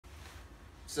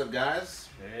What's up, guys?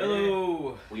 Hey.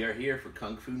 Hello. We are here for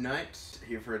Kung Fu Night,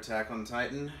 here for Attack on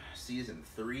Titan, Season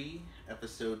 3,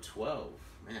 Episode 12.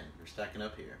 Man, we're stacking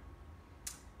up here.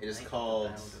 It is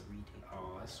called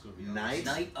Night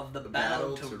of the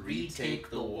Battle to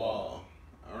Retake the Wall.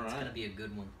 Alright. It's gonna be a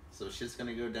good one. So shit's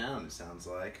gonna go down, it sounds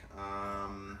like. I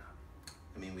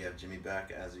mean, we have Jimmy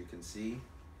back, as you can see.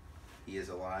 He is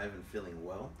alive and feeling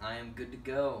well. I am good to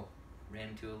go. Ran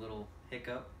into a little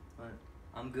hiccup, but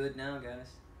I'm good now, guys.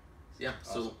 Yeah,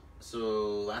 Awesome.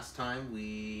 so last time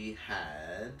we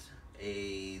had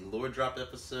a lore drop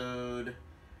episode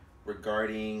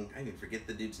regarding, I even forget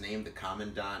the dude's name, the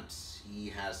Commandant. He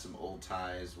has some old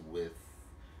ties with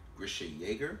Grisha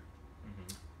Yeager.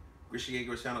 Mm-hmm. Grisha Yeager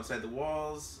was found outside the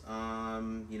walls.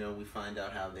 You know, we find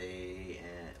out how they...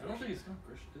 I don't think it's not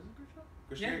Grisha. Is it Grisha?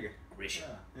 Grisha Yeah. Yeager.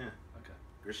 Grisha. Yeah. Okay.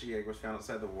 Grisha Yeager was found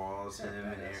outside the walls. That's Him a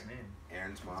and badass name.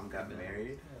 Aaron's mom got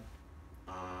married. Yeah.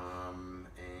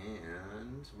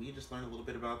 And we just learned a little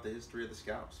bit about the history of the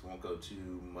Scouts. Won't go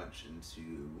too much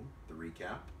into the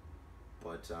recap,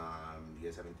 but you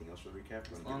guys have anything else for the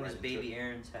recap? As long as baby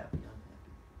Aaron's happy, I'm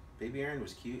happy. Baby Aaron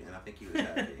was cute, and I think he was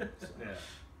happy. So, Yeah.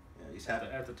 yeah, he's happy.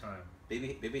 At the time.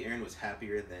 Baby Aaron was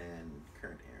happier than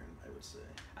current Aaron, I would say.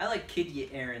 I like Kid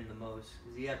Aaron the most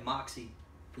because he had moxie.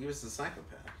 He was a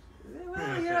psychopath.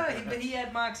 Well, yeah, but he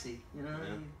had moxie. You know,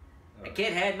 Yeah. the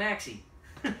kid had maxie.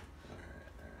 All right.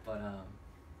 But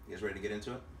You guys ready to get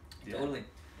into it? Yeah. totally.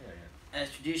 Yeah. As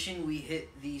tradition, we hit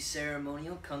the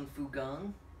ceremonial kung fu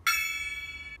gong.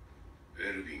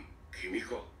 エルヴィン、君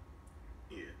か。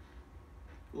いえ、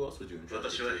 Who else would you introduce?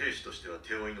 私は兵士としては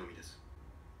手負いのみです。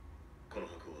この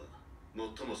箱は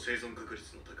最も生存確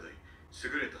率の高い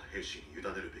優れた兵士に委ね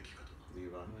るべきかと。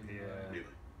 Levi. Yeah. リヴァイ、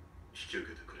引き受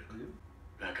けてくれるか。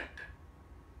分かった。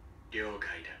了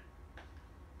解だ。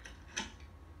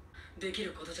でき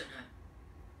ることじゃない。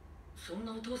そん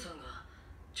なお父さんが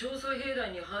調査兵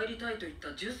団に入りたいと言った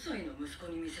10歳の息子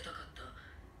に見せたかった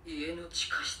家の地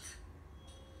下室。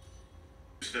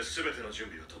そして全ての準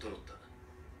備は整った。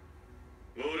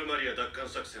ウォールマリア奪還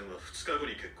作戦は2日後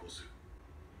に決行する。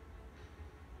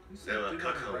 では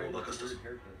各班を任せたぞ。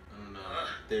 I don't know.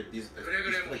 These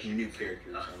like new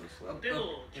characters, honestly. で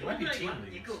も It might be team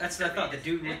leads. That's what I thought. The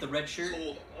dude with the red そう shirt.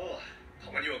 だな。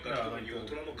たまにはガキどもに大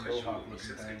人の会社を見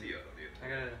せつけてやらねえと。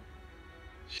 I gotta.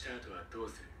 した後はどう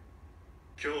する？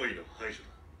脅威の排除だ。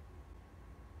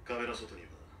壁の外には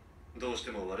どうし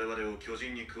ても我々を巨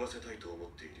人に食わせたいと思っ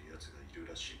ている奴がいる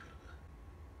らしいからな。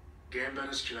現場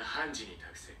の指揮は判事に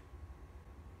託せ。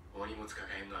お荷物抱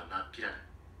えるのは真っ平だ。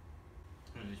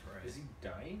 Is he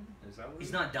dying? Is that what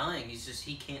He's not dying. He's just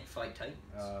he can't fight Titans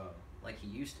like he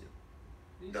used to.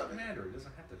 He's Done. commander. He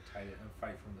doesn't have to fight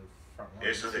from the front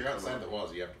line. 餌 So で you're outside the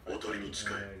walls, you have to お fight. とりに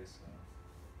使 Yeah, え。 I guess so.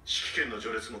 指揮権の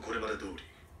序列もこれまで通り。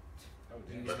 Oh,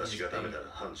 damn. 私がダメなら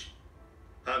判事。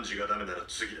判事がダメなら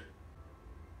次だ。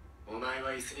お前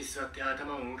は椅子に座って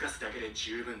頭を動かすだけで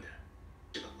十分だ。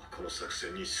一番はこの作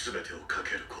戦に全てをか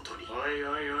けることに。おい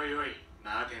おいおいおい、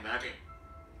待て待て。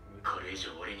これ以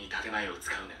上俺に建前を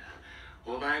使うなら、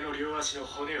お前の両足の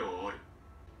骨を折る。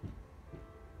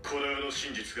この世の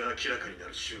真実が明らかにな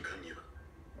る瞬間には、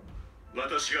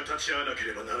私が立ち会わなけ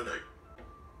ればならない。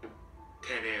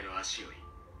てめえの足より、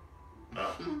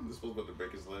ああ、 This was about to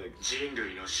break his leg. 人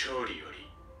類の勝利より、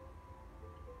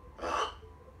ああ。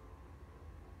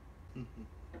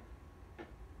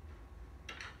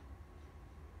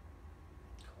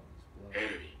エル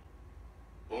ヴ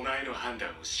ィン、お前の判断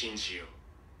を信じよう。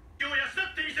よう養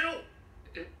ってみせろ。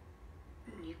え、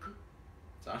肉？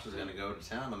 Sasha's gonna go to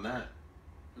town on that.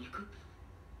 肉？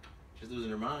 She's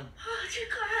losing her mind. マジ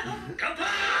かよ。乾杯！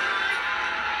ち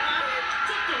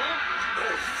ょっと。お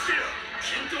い、せや、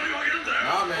筋トレをあげるんだよ。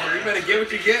 Nah, man, you better get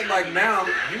what you get, like now.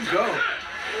 You go. お前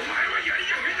はやり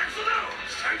が下手くそだろ。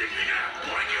期待できねえから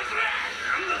俺に譲れ。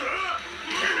なんだぞ。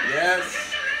 Yes.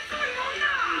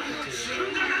 自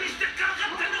分が何してっか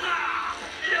分かってんのか。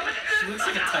 She looks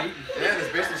like a Titan. Yeah,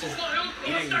 this basically she's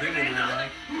eating human right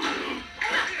now.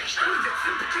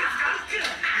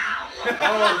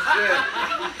 Oh shit.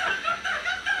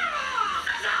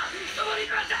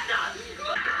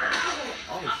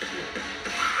 Oh shit.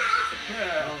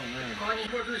 Yeah. Oh man.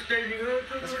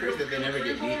 That's crazy that they never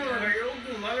get beat. Man.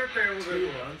 2 months in the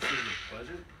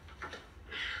budget?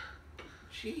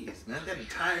 Jeez, man, they had to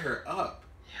tie her up.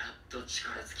 やっと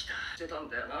力尽きた。してたん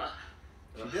だよな。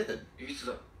 She did. いつ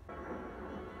だ。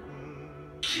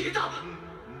消えた。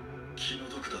気の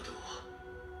毒だと。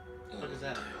 What is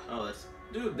that? Oh, that's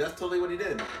dude. That's totally what he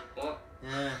did. お、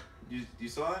 Yeah, You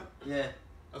saw it? yeah.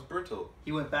 That was Bertolt.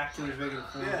 He went back to his regular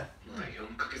form. Yeah. まだ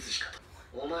4ヶ月しかと。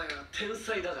お前は天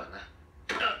才だからな。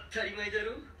当たり前だ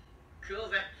ろ。食おう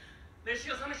ぜ。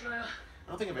飯を冷めちまうよ。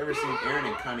 I don't think I've ever seen Aaron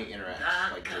and Connie interact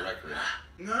like directly.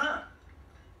 なあ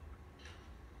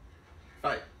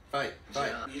Fight, fight, じ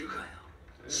fight, ゃあ見るかよ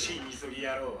死に急ぎ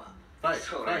野郎は fight,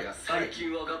 それ fight, が最 fight.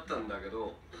 近分かったんだけ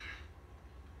ど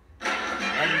て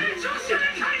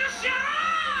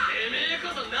めえこ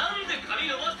そなんで髪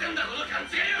伸ばしてんだこの勘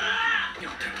違いは。や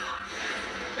ってんだ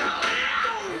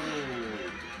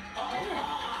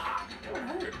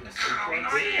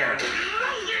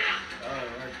Oh,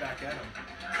 right back at him.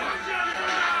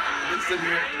 Let's sit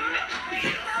here.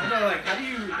 No, like, how do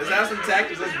you... Let's have some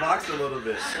tactics. Let's box a little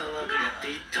bit. 騒ぐなって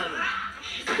言ったのに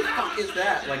What the fuck is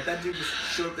that? Like, that dude just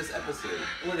showed up this episode.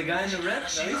 Well, the guy in the red? No,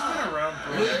 he's been around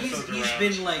for He's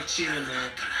been like cheering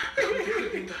there.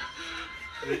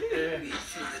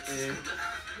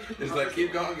 It's like,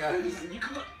 keep going, guys.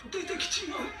 肉が出てきち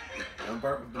まう Don't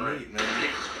bark with the meat, man.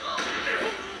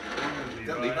 Is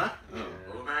that Levi?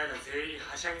 Oh. お前ら全員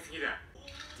はしゃぎすぎだ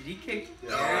Did he kick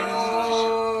Aaron?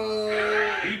 Oh!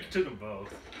 He took them both.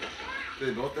 Did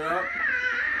they both throw up?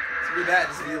 Let's do that.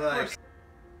 Just be like.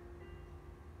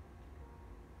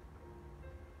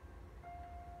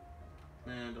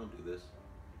 Man, don't do this.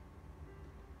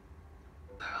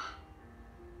 だが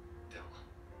でも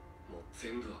もう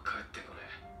全部は帰ってこねえ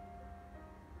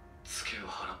ツケを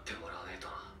払ってもらわねえと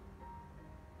な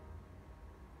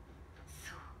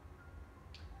そ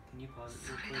う、 Can you pause it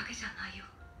そ real れだ quick? けじゃないよ。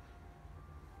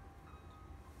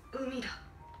海だ。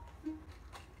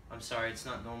 I'm sorry, it's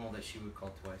not normal that she would call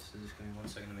twice. So just give me 1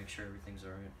 second to make sure everything's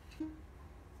alright.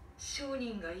 商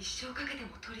人が一生かけて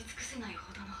も取り尽くせない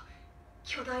ほどの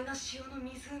巨大な塩の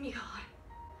湖がある。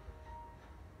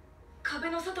壁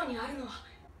の外にあるのは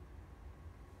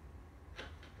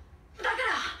だから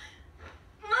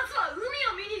まずは海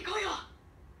を見に行こうよ。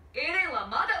エレンは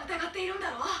まだ疑っているんだ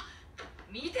ろ。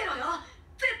見てろよ、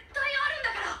絶対あるん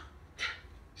だから。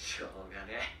しょうが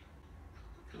ね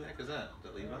Who the heck is that? Is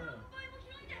that Levi? Yeah.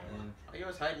 Why you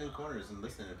always hiding in corners and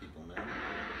listening to people, man?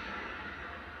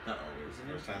 Not always.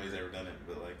 First time he's ever done it,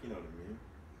 but like, you know what I mean.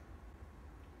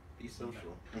 Be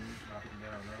social. Knock him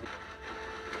down, right?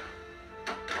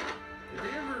 Did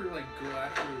they ever, like, go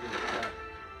after that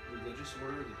religious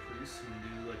order, the priests who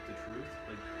knew, like, the truth?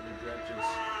 Like, did that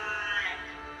just...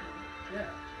 Yeah.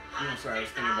 I'm sorry, I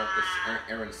was thinking about this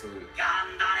Aaron salute.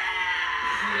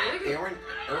 え Erwin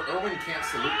can't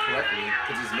salute correctly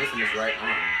because he's missing his right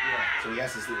arm. Yeah. So he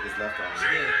has to salute with his left arm. I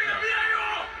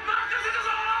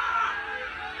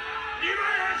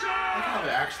like how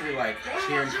they're actually like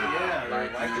cheering for him. Yeah,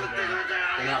 Like, they're like-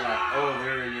 they're not like, oh,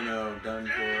 they're, you know, done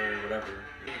for or whatever.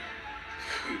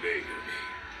 不米組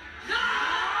Yeah.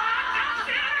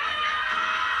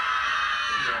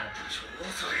 調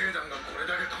査兵団がこれ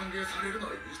だけ歓迎されるの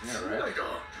はいつぐらいだ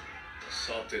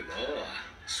さてな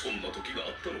そんな時があ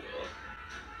ったのか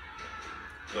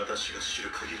私が知る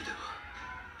限りでは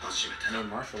初めて I mean,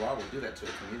 martial law will do that to a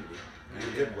community in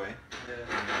a good way.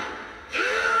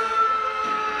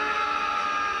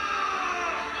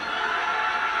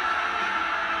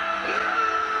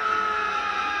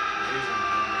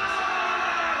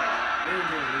 They were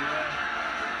doing Levi.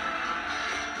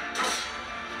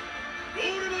 ロ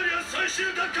ールマリア最終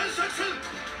奪還作戦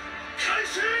開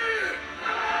始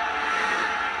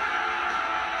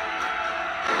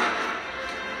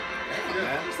Damn,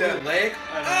 man. You see that leg?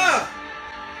 I know. Ah!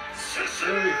 It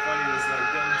would be funny was like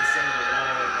them descending the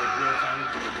wall like real time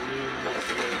with the blue.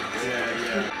 Yeah,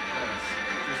 yeah.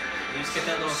 You just get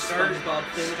that little SpongeBob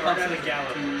thing. Start pops at a up.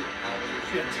 gallop. 2 hours.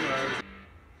 Yeah, 2 hours.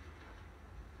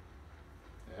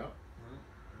 Yeah.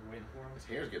 We're waiting for him. His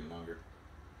hair's getting longer.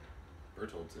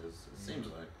 Bertolds is. It seems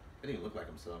like. He didn't even look like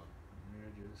himself.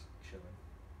 They're just chilling.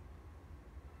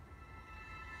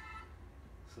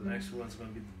 So the next one's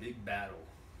gonna be the big battle.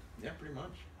 Yeah, pretty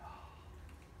much.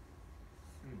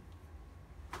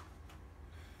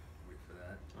 Wait for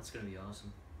that. That's gonna be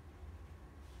awesome.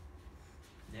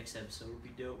 Next episode will be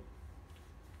dope.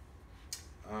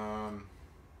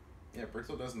 Yeah,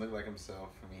 Bertold doesn't look like himself.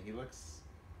 I mean, he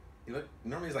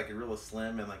normally he's like real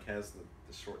slim and like has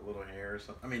the short little hair or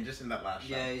something. I mean, just in that last shot.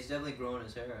 Yeah, he's definitely growing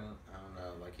his hair out. I don't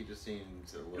know, like he just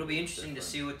seems a little It'll be interesting to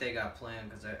different. see what they got planned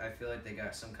because I feel like they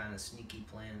got some kind of sneaky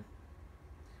plan.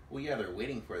 Well, yeah, they're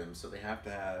waiting for them, so they have to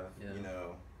have, Yeah. you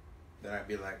know, they might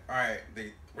be like, all right,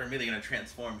 we're immediately gonna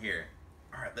transform here.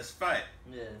 All right, let's fight.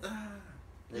 Yeah. Ah,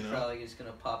 They're you know? probably just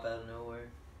gonna pop out of nowhere.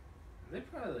 They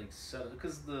probably like set up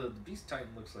because the Beast Titan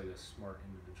looks like a smart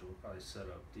individual. Probably set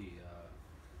up the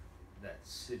that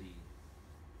city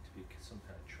to be some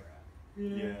kind of trap.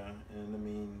 Yeah, and I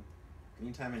mean,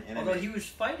 anytime an enemy. Although he was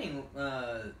fighting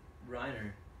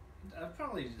Reiner. I've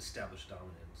probably established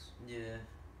dominance. Yeah.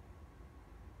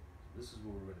 This is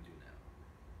what we're gonna do now.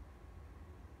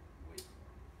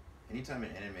 anytime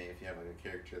in anime, if you have like a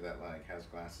character that like has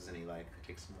glasses and he like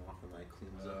takes them off and like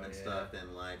cleans them and stuff,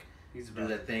 and like He's do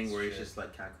that thing where he's just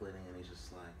like calculating and he's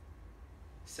just like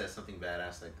says something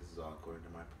badass like, "This is all according to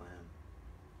my plan.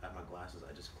 I have my glasses.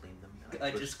 I just cleaned them. And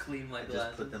I just cleaned my glasses.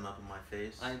 just put them up on my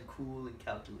face. I'm cool and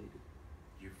calculated."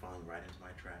 You're falling right into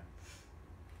my trap.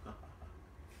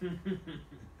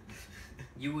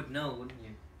 You would know, wouldn't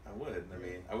you? I would. I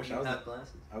mean, I wish You I was. have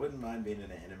glasses. I wouldn't mind being in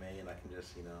an anime and I can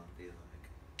just, you know, be like.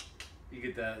 You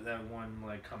get that one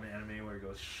like common anime where it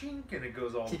goes shink and it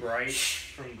goes all bright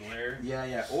from glare. Yeah,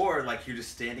 yeah. Or like you're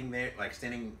just standing there, like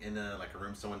standing in a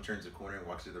room. Someone turns a corner and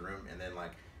walks through the room, and then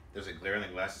like there's a glare in the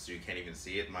glasses, so you can't even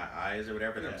see it in my eyes or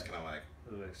whatever. And I'm just kind of like.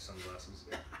 Like sunglasses.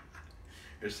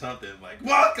 Or something like,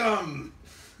 "Welcome!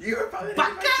 You are probably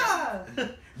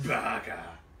Baka!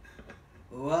 Baka!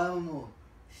 Vamos.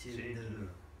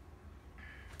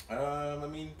 I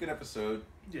mean, good episode.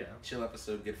 Yeah. Chill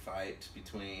episode, good fight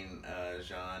between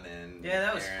Jean and Yeah,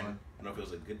 that was Aaron. fun. I don't know if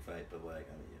it was a good fight, but like,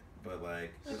 I mean, but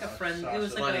like, Like a friend. Sasha It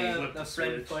was like flipped the a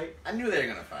friend switch. fight. I knew they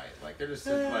were gonna fight. Like, they're just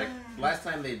like last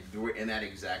time they were in that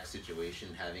exact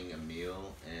situation, having a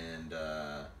meal and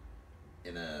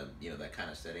in a that kind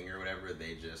of setting or whatever.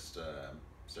 They just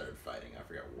started fighting. I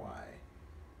forgot why,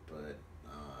 but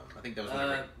I think that was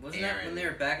whenever wasn't that when they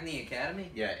were back in the academy?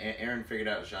 Yeah, Aaron figured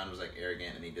out Jean was like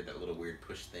arrogant, and he did that little weird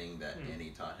push thing that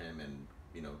Annie taught him, and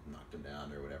knocked him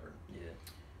down or whatever. Yeah.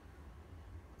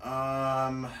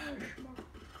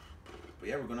 But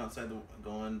yeah, we're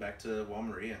going back to Wal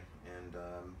Maria, and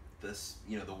this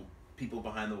the people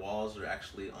behind the walls are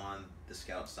actually on the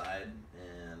scout side,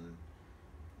 and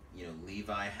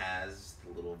Levi has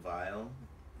the little vial.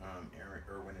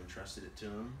 Irwin entrusted it to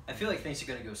him. I feel like things are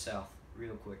gonna go south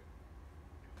real quick.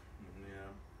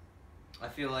 Yeah. I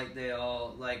feel like they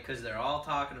all because they're all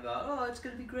talking about, oh, it's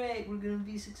gonna be great, we're gonna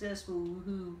be successful,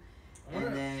 woohoo,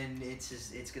 and then it's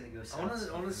gonna go south.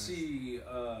 I want to see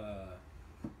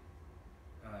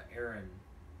Aaron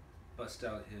bust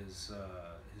out his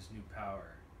new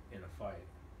power in a fight.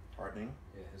 Hardening.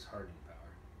 Yeah, his hardening power.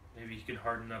 Maybe he could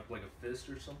harden up like a fist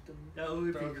or something. That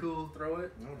would be cool. Throw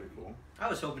it. That would be cool. I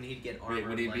was hoping he'd get armor.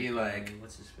 Would he be like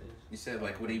what's his face? You said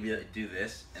would he be do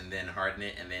this and then harden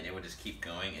it and then it would just keep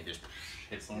going and just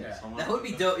hit someone? That would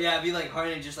be dope. Yeah, it'd be like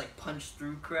harden and just like punch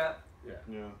through crap. Yeah.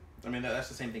 Yeah. I mean that's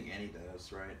the same thing Annie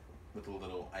does, right? With the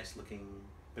little ice looking.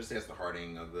 Basically, that's the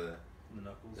hardening of the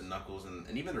knuckles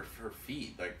and even her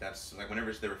feet. Like that's like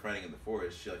whenever they were fighting in the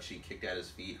forest, she kicked at his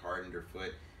feet, hardened her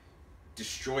foot,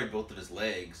 destroyed both of his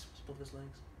legs. Was it both of his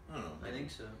legs? I don't know. I think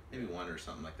so. Maybe one or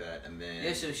something like that, and then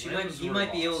yeah. So he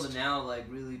might be able to now like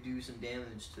really do some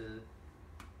damage to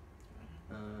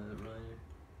Reiner.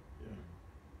 Yeah.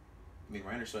 I mean,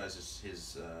 Reiner still has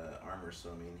his armor,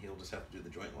 so I mean he'll just have to do the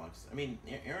joint locks. I mean,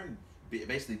 Aaron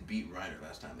basically beat Reiner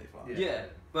last time they fought. Yeah,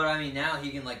 but I mean now he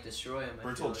can like destroy him.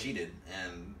 Bertolt cheated,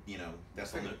 and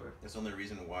that's the only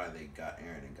reason why they got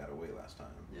Aaron and got away last time.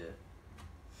 Yeah.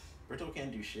 Bertolt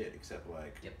can't do shit except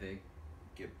like get big.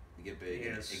 Get big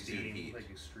and exude heat. Like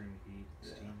extreme heat.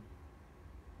 Yeah. Steam.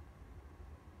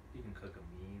 You can cook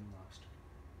a mean lobster.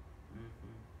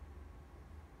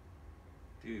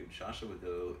 Dude, Sasha would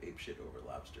go ape shit over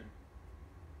lobster.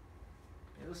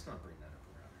 Yeah, let's not bring that up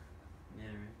around her.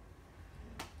 Yeah,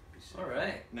 right. All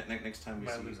right. Next time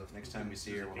we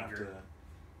see her, we'll have to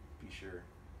be sure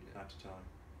not to tell her.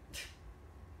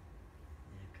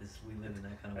 Yeah, because we live in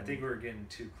that kind of. I think we're getting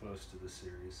too close to the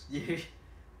series. Yeah,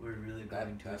 we're really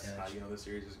going to attach. That's how you know the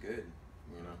series is good.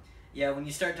 Yeah, when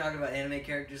you start talking about anime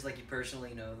characters like you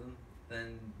personally know them,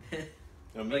 then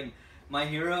like My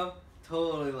Hero,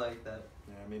 totally like that.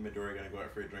 Yeah, me and Midori gonna go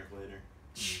out for a drink later.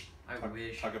 I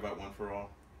wish. Talk about One for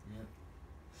All. Yeah.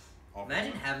 All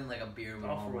Imagine having like a beer with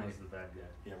All for my. One's the bad guy.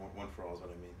 Yeah, One for All is what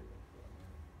I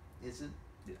mean. Is it?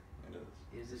 Yeah, it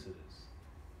is. Is it? Yes, it is.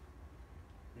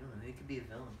 You don't know. He could be a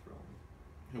villain for all.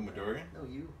 Who, Midori? No,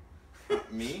 you.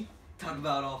 Me? Talk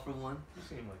about All for One. You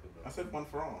seem like a I said One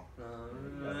for All.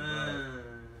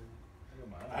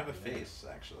 I have a face,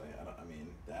 actually. I mean,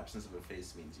 the absence of a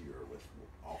face means you're with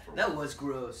All for One. That was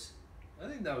gross. I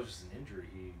think that was just an injury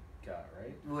he got,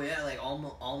 right? Well, yeah, like All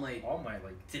Might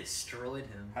like destroyed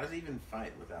him. How does he even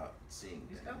fight without seeing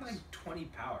He's things? got like 20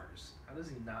 powers. How does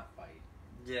he not fight?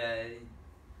 Yeah.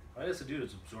 All he has to do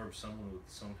is absorb someone with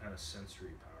some kind of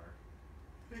sensory power.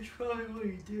 That's probably what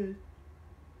he did.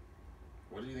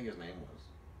 What do you think his name was?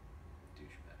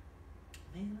 Douchebag.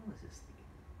 Man, I was just thinking.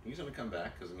 He's gonna come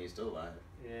back because he's still alive.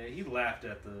 Yeah, he laughed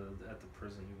at the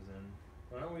prison he was in.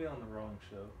 Why aren't we on the wrong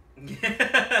show?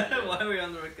 Why are we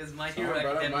on the? Because My Hero Someone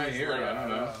brought up Academia My is Hero, like, I don't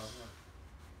know.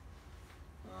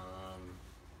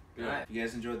 Yeah. Alright. If you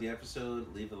guys enjoyed the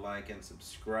episode, leave a like and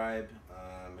subscribe.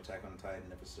 Attack on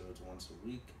Titan episodes once a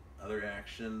week. Other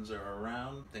actions are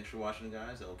around. Thanks for watching,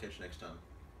 guys. I will catch you next time.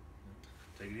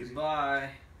 Take it easy. Goodbye.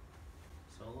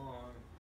 So long.